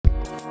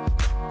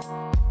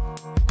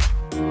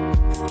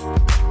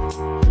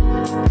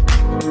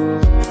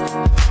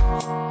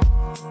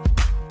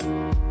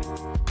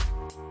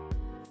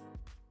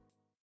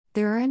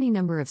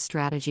number of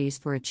strategies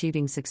for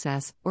achieving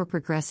success or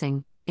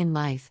progressing in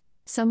life.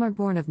 Some are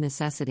born of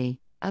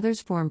necessity,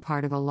 others form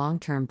part of a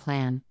long-term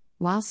plan,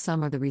 while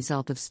some are the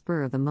result of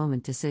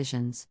spur-of-the-moment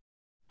decisions.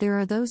 There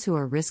are those who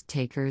are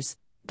risk-takers,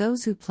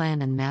 those who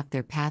plan and map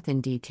their path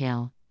in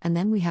detail, and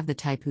then we have the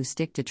type who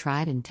stick to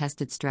tried and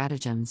tested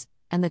stratagems,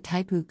 and the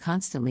type who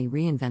constantly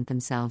reinvent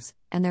themselves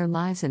and their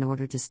lives in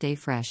order to stay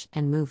fresh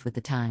and move with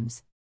the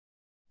times.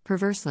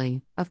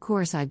 Perversely, of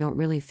course, I don't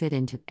really fit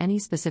into any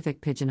specific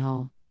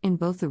pigeonhole. In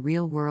both the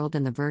real world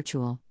and the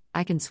virtual,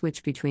 I can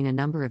switch between a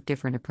number of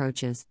different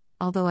approaches,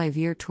 although I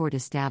veer toward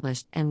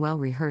established and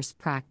well-rehearsed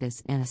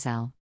practice in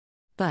SL.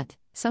 But,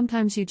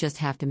 sometimes you just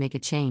have to make a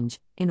change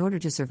in order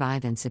to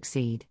survive and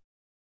succeed.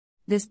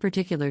 This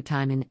particular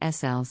time in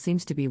SL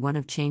seems to be one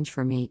of change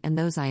for me and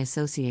those I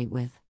associate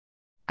with.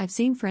 I've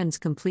seen friends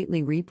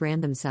completely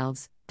rebrand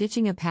themselves,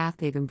 ditching a path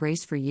they've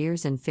embraced for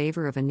years in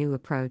favor of a new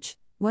approach,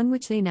 one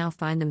which they now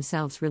find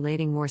themselves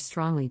relating more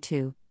strongly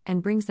to,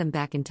 and brings them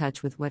back in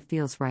touch with what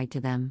feels right to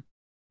them.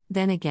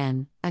 Then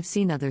again, I've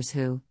seen others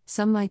who,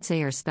 some might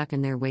say, are stuck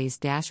in their ways,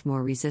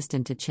 more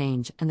resistant to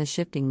change and the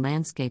shifting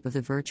landscape of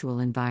the virtual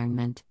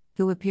environment,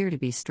 who appear to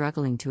be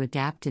struggling to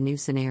adapt to new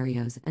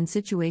scenarios and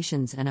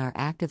situations and are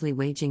actively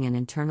waging an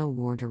internal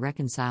war to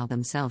reconcile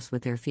themselves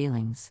with their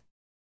feelings.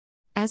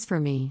 As for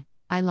me,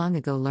 I long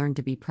ago learned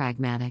to be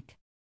pragmatic.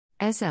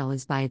 SL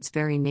is by its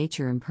very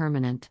nature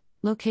impermanent.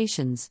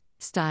 Locations,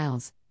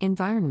 styles,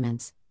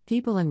 environments,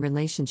 people and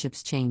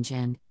relationships change,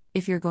 and,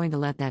 if you're going to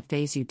let that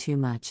faze you too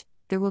much,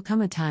 there will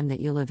come a time that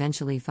you'll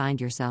eventually find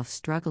yourself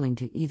struggling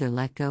to either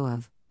let go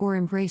of, or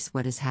embrace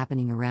what is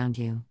happening around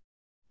you.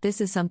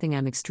 This is something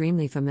I'm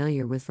extremely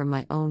familiar with from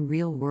my own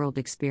real-world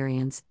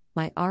experience.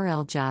 My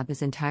RL job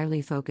is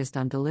entirely focused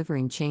on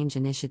delivering change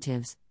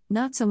initiatives,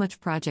 not so much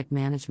project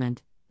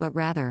management, but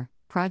rather,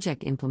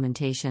 project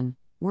implementation,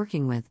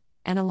 working with,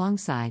 and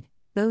alongside,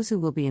 those who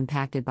will be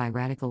impacted by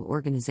radical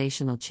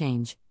organizational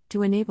change,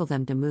 to enable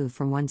them to move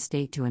from one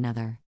state to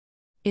another.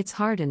 It's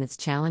hard and it's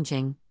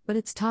challenging, but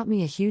it's taught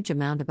me a huge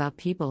amount about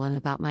people and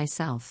about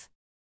myself.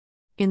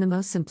 In the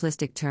most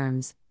simplistic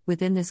terms,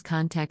 within this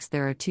context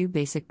there are two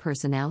basic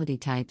personality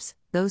types: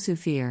 those who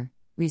fear,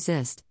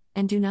 resist,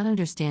 and do not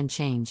understand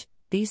change.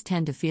 These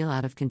tend to feel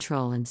out of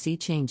control and see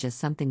change as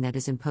something that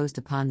is imposed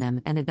upon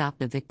them and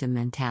adopt a victim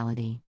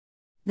mentality.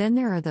 Then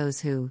there are those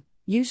who,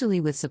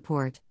 usually with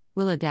support,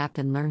 will adapt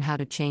and learn how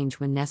to change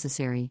when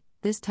necessary.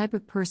 This type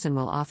of person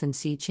will often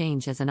see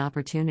change as an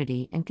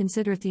opportunity and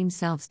consider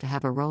themselves to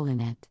have a role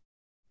in it.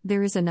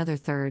 There is another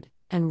third,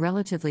 and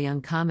relatively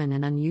uncommon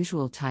and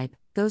unusual type,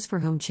 those for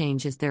whom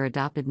change is their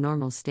adopted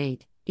normal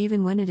state,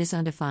 even when it is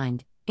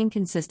undefined,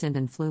 inconsistent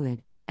and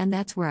fluid, and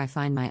that's where I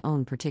find my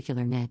own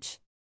particular niche.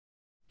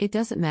 It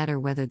doesn't matter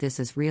whether this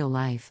is real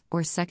life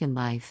or second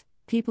life,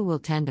 people will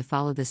tend to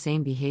follow the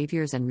same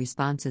behaviors and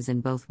responses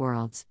in both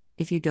worlds.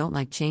 If you don't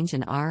like change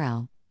in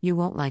RL, you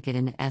won't like it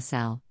in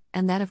SL,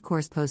 and that of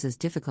course poses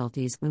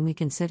difficulties when we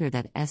consider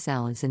that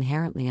SL is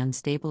inherently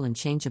unstable and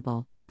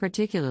changeable,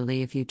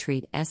 particularly if you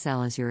treat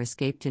SL as your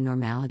escape to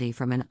normality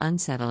from an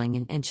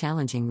unsettling and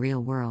challenging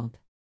real world.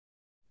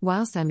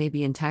 Whilst I may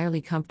be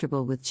entirely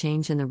comfortable with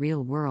change in the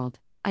real world,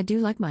 I do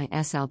like my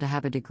SL to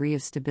have a degree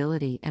of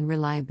stability and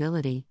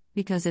reliability,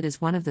 because it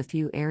is one of the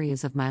few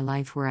areas of my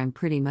life where I'm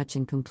pretty much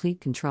in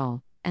complete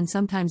control, and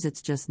sometimes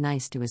it's just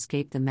nice to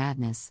escape the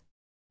madness.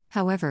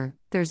 However,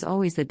 there's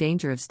always the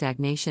danger of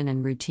stagnation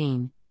and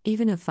routine,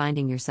 even of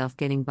finding yourself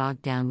getting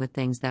bogged down with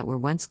things that were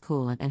once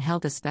cool and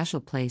held a special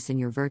place in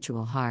your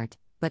virtual heart,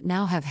 but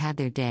now have had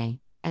their day,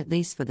 at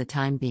least for the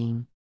time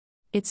being.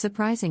 It's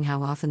surprising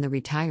how often the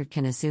retired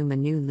can assume a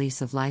new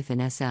lease of life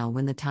in SL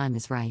when the time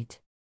is right.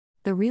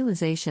 The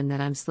realization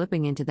that I'm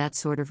slipping into that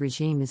sort of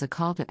regime is a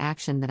call to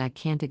action that I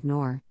can't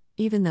ignore,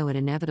 even though it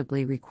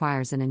inevitably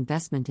requires an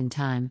investment in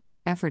time,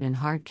 effort and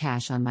hard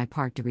cash on my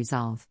part to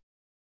resolve.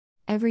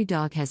 Every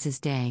dog has his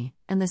day,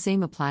 and the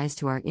same applies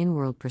to our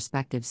in-world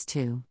perspectives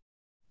too.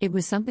 It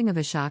was something of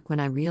a shock when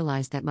I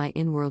realized that my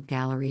in-world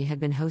gallery had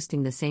been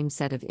hosting the same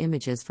set of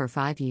images for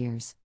 5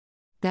 years.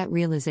 That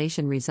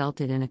realization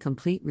resulted in a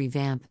complete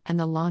revamp and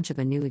the launch of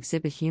a new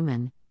exhibit,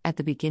 Human, at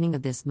the beginning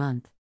of this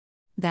month.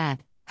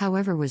 That,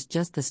 however, was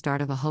just the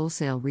start of a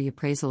wholesale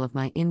reappraisal of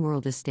my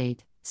in-world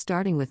estate,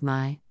 starting with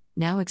my,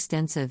 now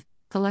extensive,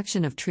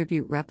 collection of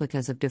tribute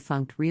replicas of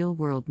defunct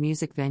real-world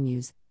music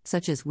venues,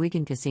 such as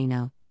Wigan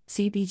Casino,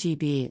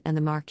 CBGB and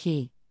the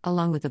Marquee,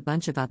 along with a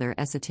bunch of other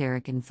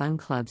esoteric and fun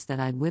clubs that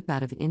I'd whip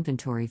out of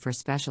inventory for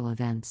special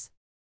events.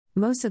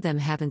 Most of them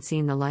haven't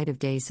seen the light of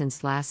day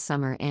since last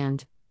summer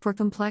and, for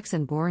complex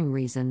and boring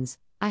reasons,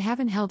 I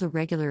haven't held a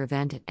regular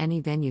event at any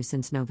venue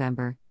since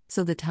November,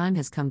 so the time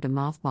has come to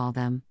mothball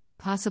them,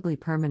 possibly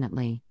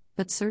permanently,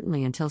 but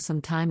certainly until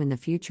some time in the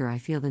future I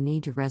feel the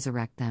need to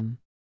resurrect them.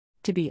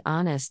 To be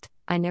honest,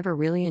 I never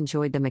really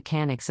enjoyed the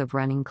mechanics of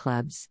running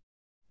clubs.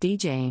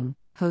 DJing,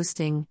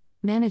 hosting,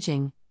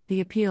 managing, the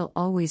appeal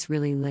always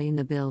really lay in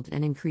the build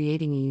and in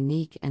creating a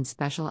unique and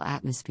special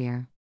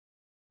atmosphere.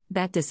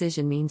 That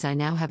decision means I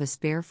now have a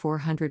spare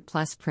 400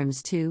 plus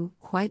prims to,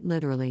 quite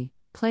literally,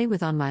 play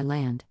with on my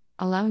land,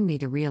 allowing me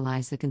to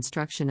realize the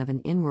construction of an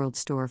in-world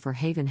store for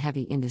Haven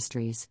Heavy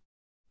Industries.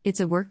 It's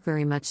a work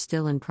very much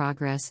still in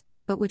progress,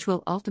 but which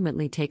will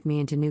ultimately take me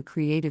into new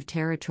creative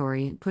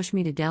territory and push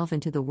me to delve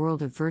into the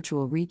world of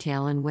virtual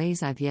retail in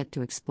ways I've yet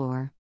to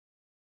explore.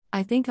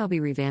 I think I'll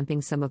be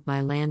revamping some of my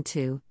land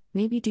too,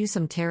 maybe do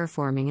some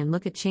terraforming and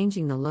look at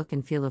changing the look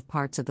and feel of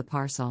parts of the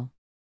parcel.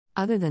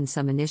 Other than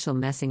some initial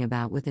messing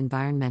about with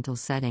environmental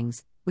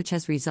settings, which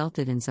has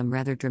resulted in some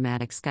rather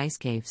dramatic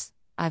skyscapes,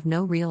 I've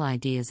no real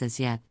ideas as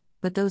yet,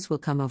 but those will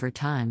come over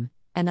time,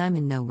 and I'm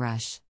in no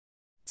rush.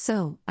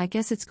 So, I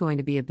guess it's going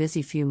to be a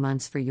busy few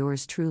months for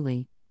yours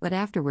truly, but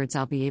afterwards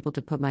I'll be able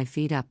to put my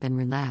feet up and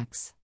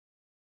relax.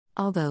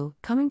 Although,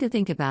 coming to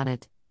think about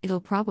it, it'll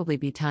probably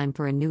be time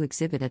for a new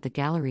exhibit at the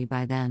gallery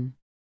by then.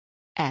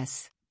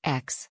 X.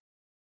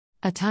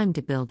 A time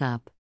to build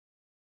up.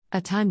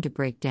 A time to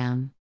break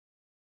down.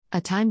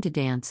 A time to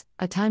dance,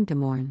 a time to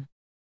mourn.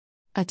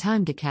 A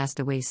time to cast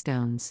away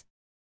stones.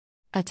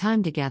 A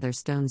time to gather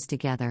stones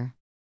together.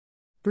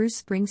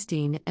 Bruce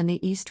Springsteen and the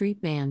E Street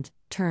Band,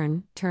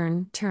 Turn,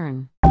 Turn,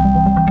 Turn.